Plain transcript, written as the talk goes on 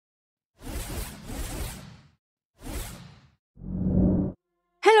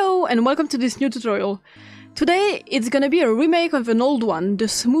and welcome to this new tutorial. Today it's gonna be a remake of an old one, the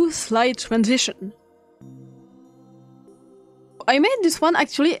smooth slide transition. I made this one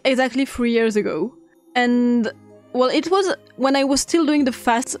actually exactly 3 years ago, and well, it was when I was still doing the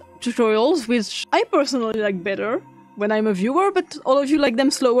fast tutorials, which I personally like better when I'm a viewer, but all of you like them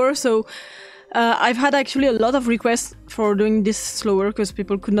slower, so I've had actually a lot of requests for doing this slower because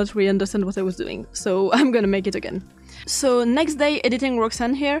people could not really understand what I was doing, so I'm gonna make it again. So next day editing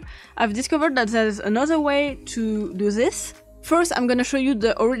Roxanne here, I've discovered that there's another way to do this. First I'm gonna show you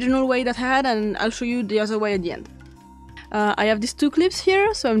the original way that I had, and I'll show you the other way at the end. I have these two clips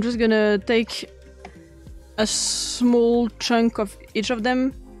here, so I'm just gonna take a small chunk of each of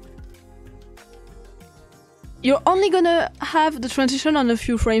them. You're only gonna have the transition on a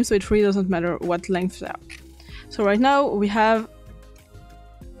few frames, so it really doesn't matter what length they are. So right now we have...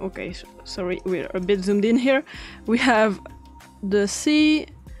 Okay, sorry, we're a bit zoomed in here. We have the sea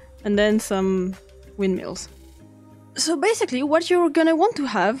and then some windmills. So basically what you're gonna want to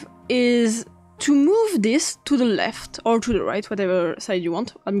have is to move this to the left or to the right, whatever side you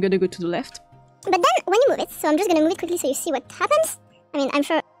want. I'm gonna go to the left. But then when you move it, so I'm just gonna move it quickly so you see what happens. I mean, I'm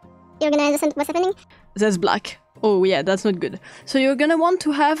sure you're gonna understand what's happening. There's black. Oh yeah, that's not good. So you're gonna want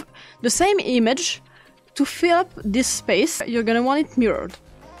to have the same image to fill up this space. You're gonna want it mirrored.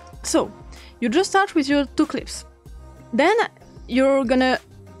 So you just start with your two clips. Then you're gonna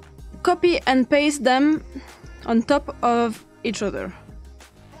copy and paste them on top of each other.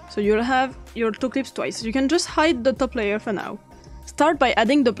 So you'll have your two clips twice. You can just hide the top layer for now. Start by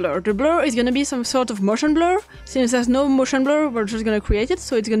adding the blur. The blur is gonna be some sort of motion blur. Since there's no motion blur, we're just gonna create it,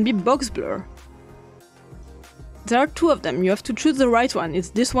 so it's gonna be box blur. There are two of them. You have to choose the right one. It's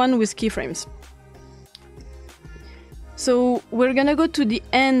this one with keyframes. So we're gonna go to the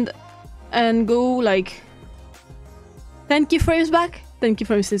end and go like 10 keyframes back. 10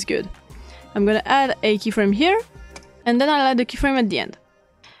 keyframes is good. I'm gonna add a keyframe here, and then I'll add a keyframe at the end.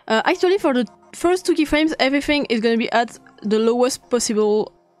 Actually, for the first two keyframes, everything is gonna be at the lowest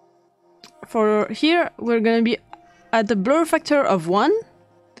possible. For here, we're gonna be at the blur factor of 1,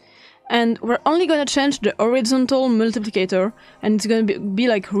 and we're only gonna change the horizontal multiplicator, and it's gonna be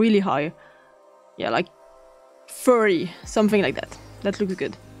like really high. Yeah, like 30, something like that. That looks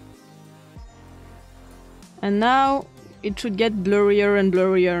good. And now it should get blurrier and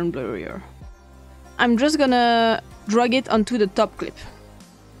blurrier and blurrier. I'm just gonna drag it onto the top clip.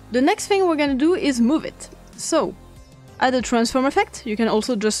 The next thing we're gonna do is move it. So, add a transform effect. You can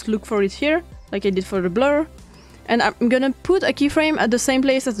also just look for it here, like I did for the blur. And I'm gonna put a keyframe at the same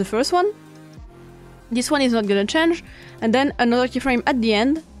place as the first one. This one is not gonna change. And then another keyframe at the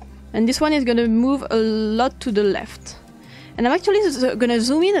end. And this one is gonna move a lot to the left. And I'm actually gonna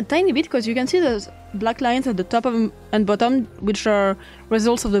zoom in a tiny bit because you can see those black lines at the top and bottom, which are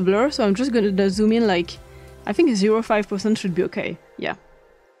results of the blur. So I'm just gonna zoom in like, I think 0.5% should be okay. Yeah.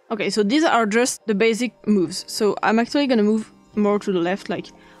 Okay, so these are just the basic moves. So I'm actually gonna move more to the left, like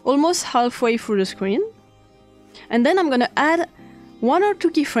almost halfway through the screen. And then I'm gonna add 1 or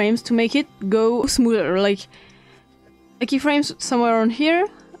 2 keyframes to make it go smoother, like a keyframe somewhere on here.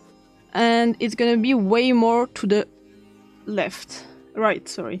 And it's gonna be way more to the left. Right,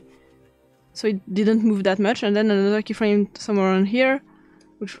 sorry. So it didn't move that much, and then another keyframe somewhere on here,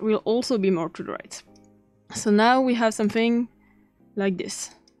 which will also be more to the right. So now we have something like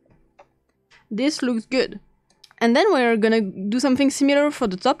this. This looks good. And then we're gonna do something similar for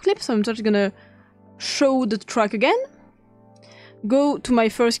the top clip, so I'm just gonna show the track again. Go to my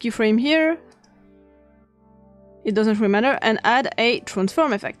first keyframe here. It doesn't really matter, and add a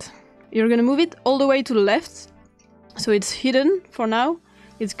transform effect. You're gonna move it all the way to the left, so it's hidden for now.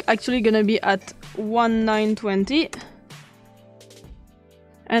 It's actually gonna be at 1920,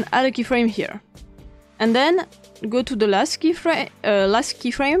 and add a keyframe here. And then go to the last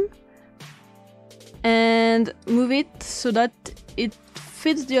keyframe, and move it so that it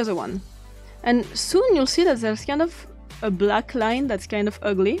fits the other one. And soon you'll see that there's kind of a black line that's kind of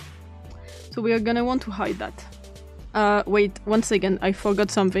ugly, so we are gonna want to hide that. Wait, one second, I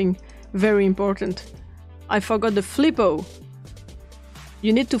forgot something very important. I forgot the flippo.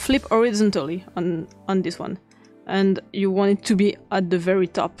 You need to flip horizontally on this one, and you want it to be at the very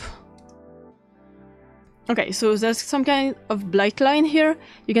top. Okay, so there's some kind of black line here.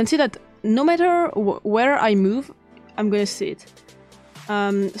 You can see that no matter where I move, I'm gonna see it.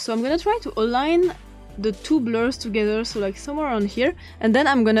 So I'm gonna try to align the two blurs together, so like somewhere on here, and then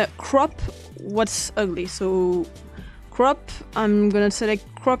I'm gonna crop what's ugly. So crop, I'm gonna select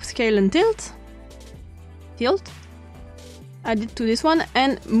crop, scale and tilt. Add it to this one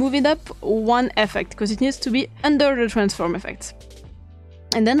and move it up 1 effect, because it needs to be under the transform effect.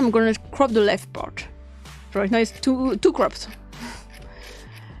 And then I'm gonna crop the left part. Right now it's too cropped.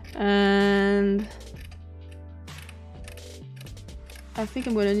 And I think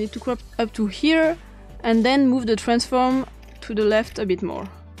I'm gonna need to crop up to here and then move the transform to the left a bit more.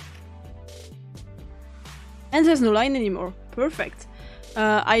 And there's no line anymore. Perfect.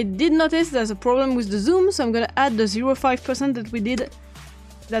 I did notice there's a problem with the zoom, so I'm gonna add the 0.5%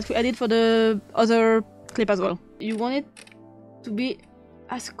 that we added for the other clip as well. You want it to be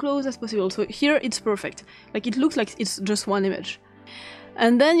as close as possible. So here it's perfect. Like it looks like it's just one image.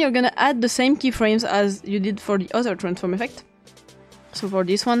 And then you're gonna add the same keyframes as you did for the other transform effect. So for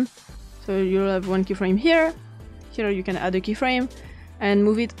this one, so you'll have one keyframe here. Here you can add a keyframe and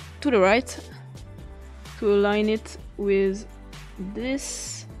move it to the right to align it with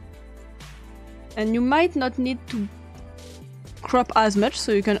this. And you might not need to crop as much,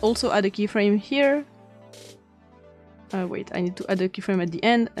 so you can also add a keyframe here. Wait, I need to add a keyframe at the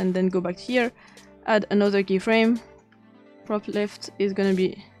end and then go back here, add another keyframe. Crop left is gonna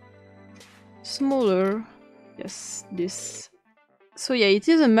be smaller. Yes, this. So yeah, it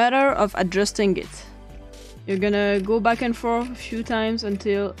is a matter of adjusting it. You're gonna go back and forth a few times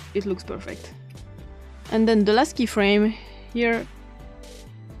until it looks perfect. And then the last keyframe here,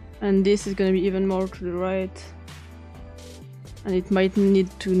 and this is gonna be even more to the right. And it might need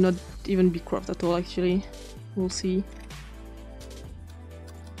to not even be cropped at all, actually. We'll see.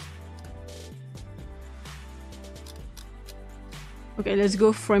 Okay, let's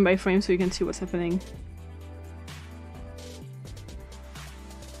go frame by frame so you can see what's happening.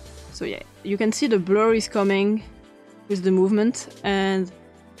 So yeah, you can see the blur is coming with the movement, and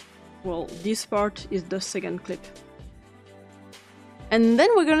well, this part is the second clip. And then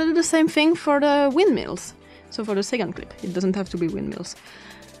we're gonna do the same thing for the windmills. So for the second clip, it doesn't have to be windmills.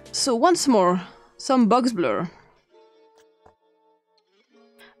 So once more, some box blur.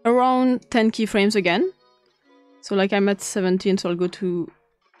 Around 10 keyframes again. So like I'm at 17, so I'll go to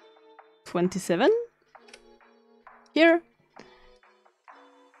 27. Here.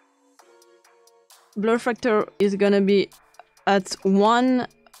 Blur factor is gonna be at 1,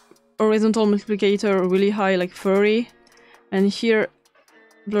 horizontal multiplicator really high, like 30. And here,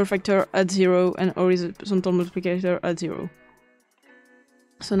 blur factor at 0 and horizontal multiplicator at 0.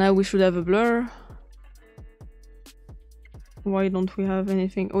 So now we should have a blur. Why don't we have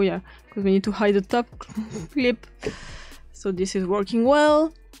anything? Oh yeah, because we need to hide the top clip. So this is working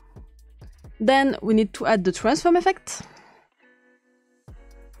well. Then we need to add the transform effect.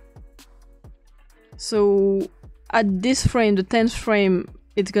 So at this frame, the 10th frame,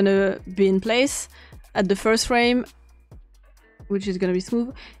 it's gonna be in place. At the first frame, which is gonna be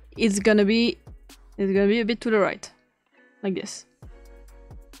smooth, it's gonna be a bit to the right, like this.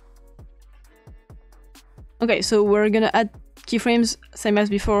 Okay, so we're gonna add keyframes, same as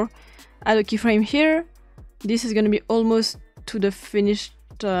before. Add a keyframe here. This is gonna be almost to the finished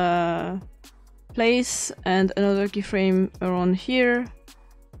place, and another keyframe around here,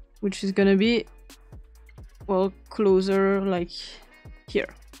 which is gonna be, well, closer, like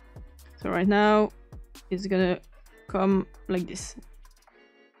here. So right now, it's gonna come like this.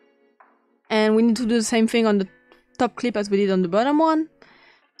 And we need to do the same thing on the top clip as we did on the bottom one.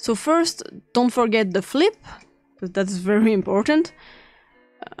 So first, don't forget the flip, because that's very important.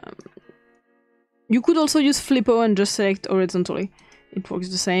 You could also use flippo and just select horizontally. It works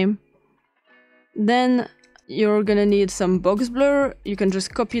the same. Then you're gonna need some box blur. You can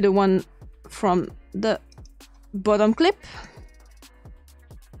just copy the one from the bottom clip.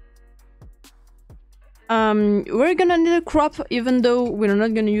 We're gonna need a crop, even though we're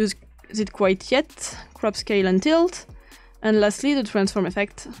not gonna use it quite yet. Crop, scale, and tilt. And lastly, the transform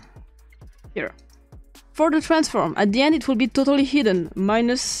effect here. For the transform, at the end it will be totally hidden,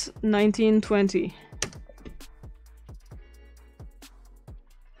 minus 1920.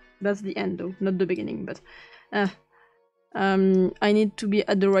 That's the end though, not the beginning, but I need to be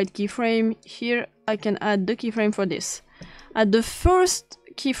at the right keyframe. Here I can add the keyframe for this. At the first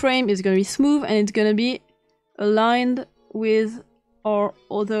keyframe is gonna be smooth and it's gonna be aligned with our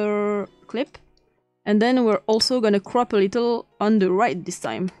other clip. And then we're also gonna crop a little on the right this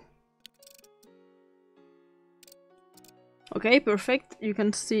time. Okay, perfect. You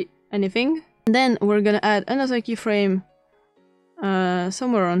can't see anything. And then we're gonna add another keyframe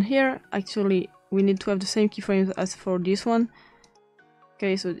somewhere on here. Actually, we need to have the same keyframes as for this one.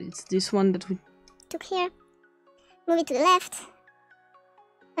 Okay, so it's this one that we took here. Move it to the left.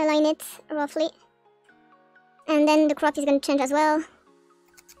 Align it roughly. And then the crop is gonna change as well.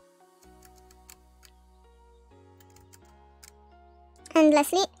 And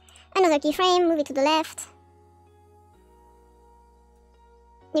lastly, another keyframe, move it to the left.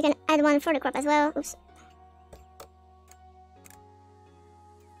 You can add one for the crop as well. Oops.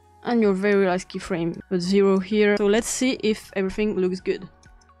 And your very last keyframe, put 0 here. So let's see if everything looks good.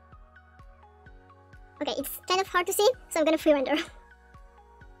 Okay, it's kind of hard to see, so I'm gonna free render.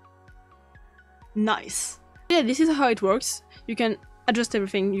 Nice. Yeah, this is how it works. You can adjust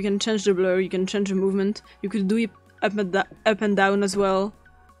everything. You can change the blur, you can change the movement. You could do it up and down as well.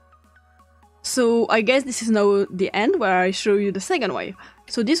 So I guess this is now the end where I show you the second way.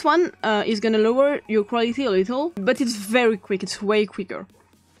 So this one is gonna lower your quality a little, but it's very quick, it's way quicker.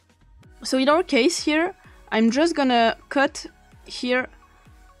 So in our case here, I'm just gonna cut here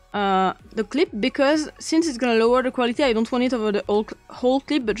the clip, because since it's gonna lower the quality, I don't want it over the whole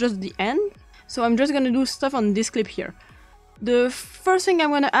clip, but just the end. So I'm just gonna do stuff on this clip here. The first thing I'm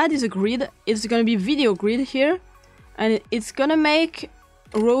gonna add is a grid. It's gonna be video grid here, and it's gonna make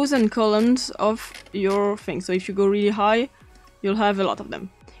rows and columns of your thing. So if you go really high, you'll have a lot of them.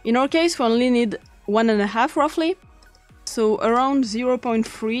 In our case, we only need 1.5 roughly. So around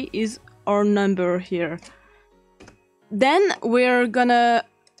 0.3 is our number here. Then we're gonna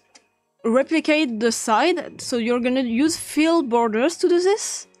replicate the side. So you're gonna use fill borders to do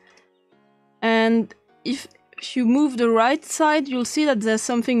this. And if you move the right side, you'll see that there's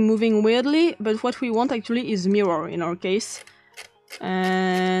something moving weirdly, but what we want actually is mirror in our case.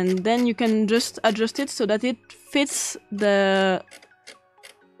 And then you can just adjust it so that it fits the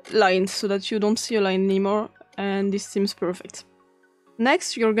lines, so that you don't see a line anymore, and this seems perfect.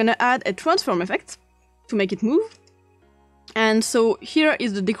 Next, you're gonna add a transform effect to make it move. And so here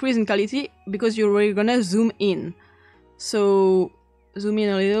is the decrease in quality, because you're gonna zoom in. So zoom in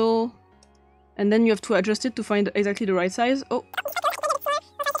a little, and then you have to adjust it to find exactly the right size. Oh.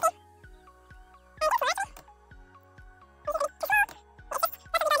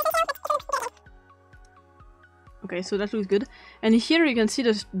 Okay, so that looks good. And here you can see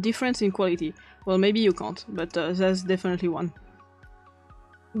the difference in quality. Well, maybe you can't, but there's definitely one.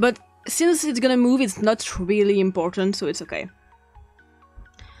 But since it's gonna move, it's not really important, so it's okay.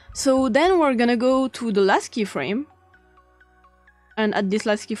 So then we're gonna go to the last keyframe. And at this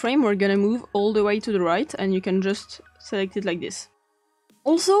last keyframe, we're gonna move all the way to the right, and you can just select it like this.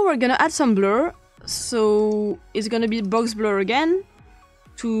 Also, we're gonna add some blur. So it's gonna be box blur again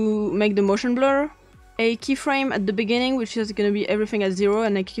to make the motion blur. A keyframe at the beginning, which is gonna be everything at 0,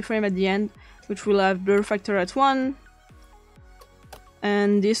 and a keyframe at the end, which will have blur factor at 1.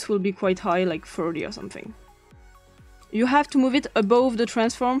 And this will be quite high, like 30 or something. You have to move it above the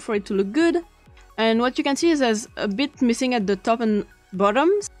transform for it to look good. And what you can see is there's a bit missing at the top and bottom.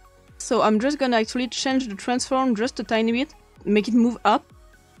 So I'm just gonna actually change the transform just a tiny bit, make it move up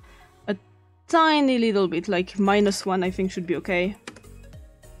a tiny little bit, like -1 I think should be okay.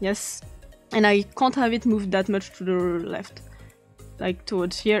 Yes. And I can't have it move that much to the left. Like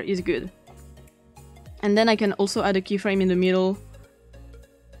towards here is good. And then I can also add a keyframe in the middle,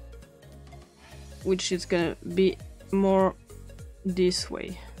 which is gonna be more this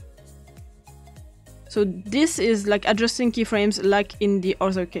way. So this is like adjusting keyframes like in the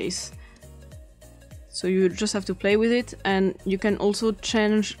other case. So you just have to play with it, and you can also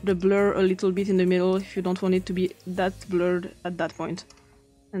change the blur a little bit in the middle if you don't want it to be that blurred at that point.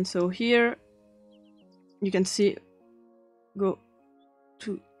 And so here you can see go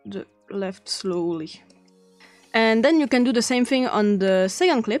to the left slowly. And then you can do the same thing on the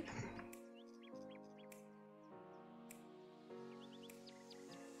second clip.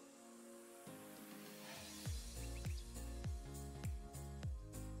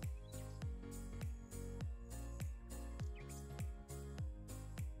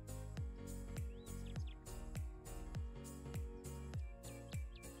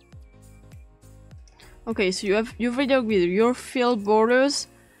 Okay, so you have your video grid, your fill borders,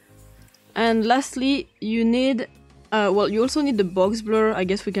 and lastly you need, well, you also need the box blur. I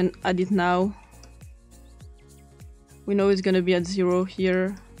guess we can add it now. We know it's gonna be at 0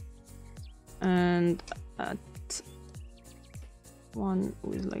 here, and at 1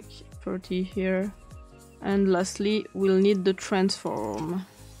 with like 30 here. And lastly, we'll need the transform.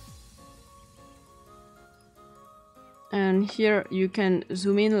 And here you can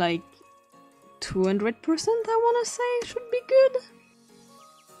zoom in like 200%, I wanna say, should be good.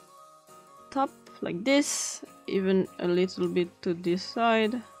 Top, like this, even a little bit to this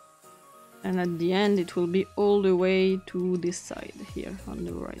side. And at the end it will be all the way to this side here on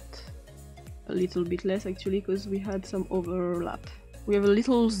the right. A little bit less actually, because we had some overlap. We have a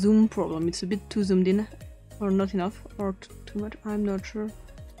little zoom problem, it's a bit too zoomed in, or not enough, or too much, I'm not sure.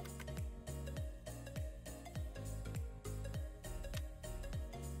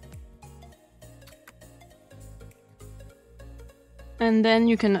 And then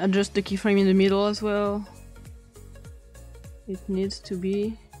you can adjust the keyframe in the middle as well. It needs to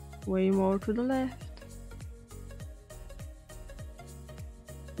be way more to the left.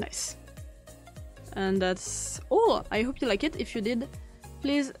 Nice. And that's all. I hope you like it. If you did,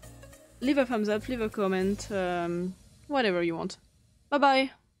 please leave a thumbs up, leave a comment, whatever you want. Bye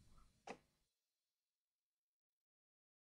bye!